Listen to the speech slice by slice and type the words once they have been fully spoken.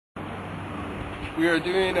We are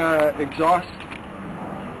doing an exhaust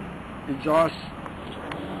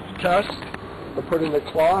test. We're putting the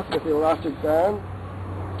cloth with the elastic band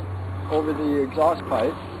over the exhaust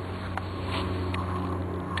pipe.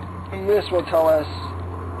 And this will tell us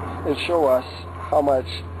and show us how much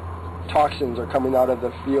toxins are coming out of the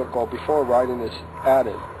vehicle before Ryden is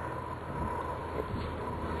added.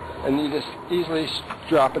 And you just easily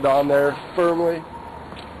drop it on there firmly.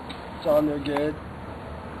 It's on there good.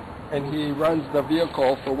 And he runs the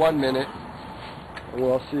vehicle for 1 minute, and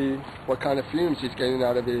we'll see what kind of fumes he's getting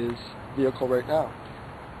out of his vehicle right now.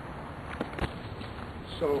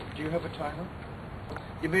 So, do you have a timer?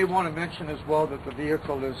 You may want to mention as well that the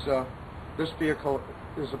vehicle is, this vehicle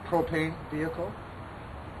is a propane vehicle,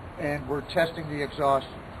 and we're testing the exhaust.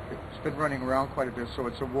 It's been running around quite a bit, so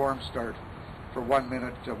it's a warm start for 1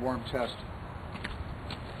 minute warm test.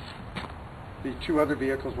 The two other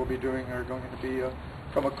vehicles we'll be doing are going to be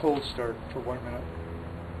from a cold start for 1 minute.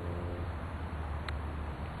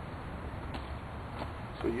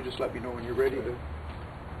 So you just let me know when you're ready to.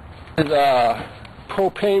 It's a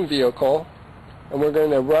propane vehicle, and we're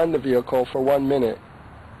going to run the vehicle for 1 minute.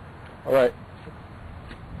 All right.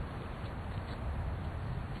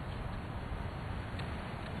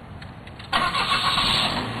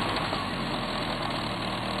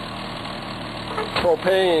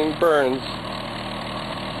 Propane burns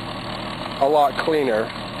a lot cleaner,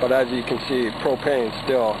 but as you can see, propane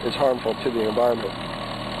still is harmful to the environment. Okay.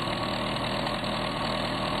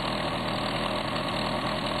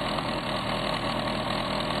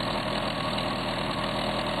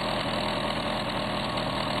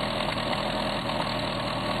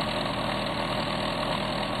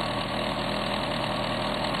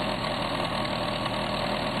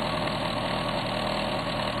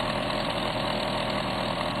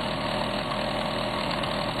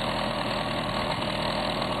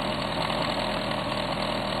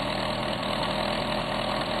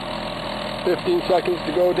 15 seconds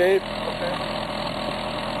to go, Dave. Okay.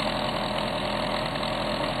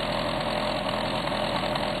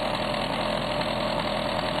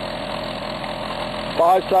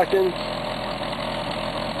 Five seconds.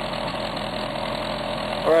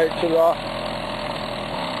 All right, turn it off.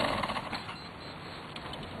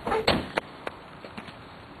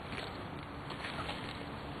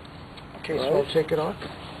 Okay, so I'll take it off.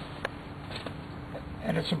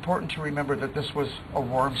 And it's important to remember that this was a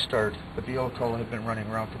warm start. The vehicle had been running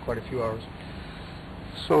around for quite a few hours.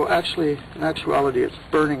 So actually, in actuality, it's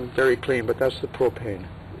burning very clean, but that's the propane.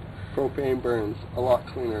 Propane burns a lot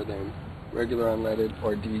cleaner than regular unleaded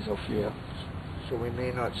or diesel fuel. So we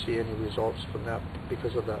may not see any results from that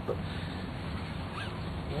because of that. But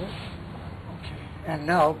okay. And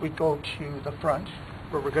now we go to the front,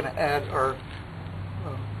 where we're going to add our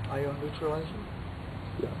ion neutralizer.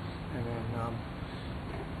 Yes. And then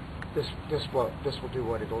this will do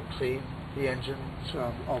what? It'll clean the engine,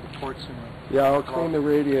 all the ports in the. Yeah, I'll clean the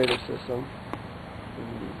radiator system.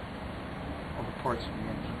 All the ports in the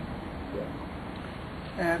engine. Yeah.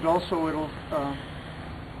 And also it'll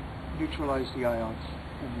neutralize the ions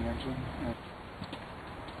in the engine.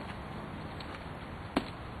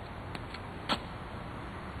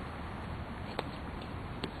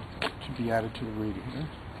 To be added to the radiator.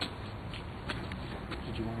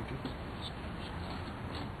 Did you want to do this?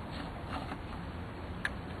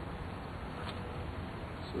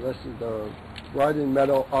 So this is the Ryden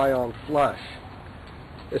metal ion flush.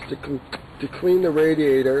 It's to clean the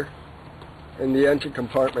radiator in the engine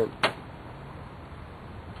compartment.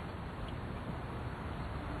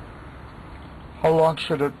 How long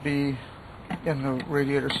should it be in the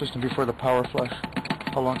radiator system before the power flush?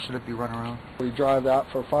 How long should it be run around? We drive that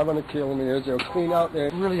for 500 kilometers. It'll clean out there.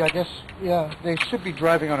 Really, I guess, yeah, they should be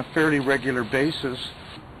driving on a fairly regular basis.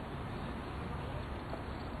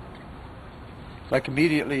 Like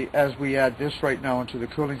immediately as we add this right now into the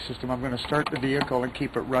cooling system, I'm going to start the vehicle and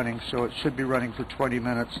keep it running, so it should be running for 20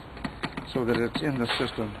 minutes so that it's in the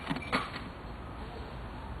system.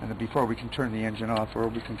 And then before we can turn the engine off, or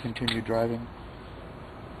we can continue driving.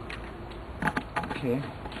 Okay.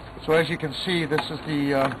 So as you can see, this is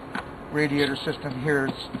the radiator system here.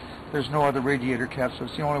 There's no other radiator cap, so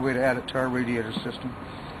it's the only way to add it to our radiator system.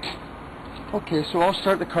 Okay, so I'll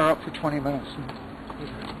start the car up for 20 minutes.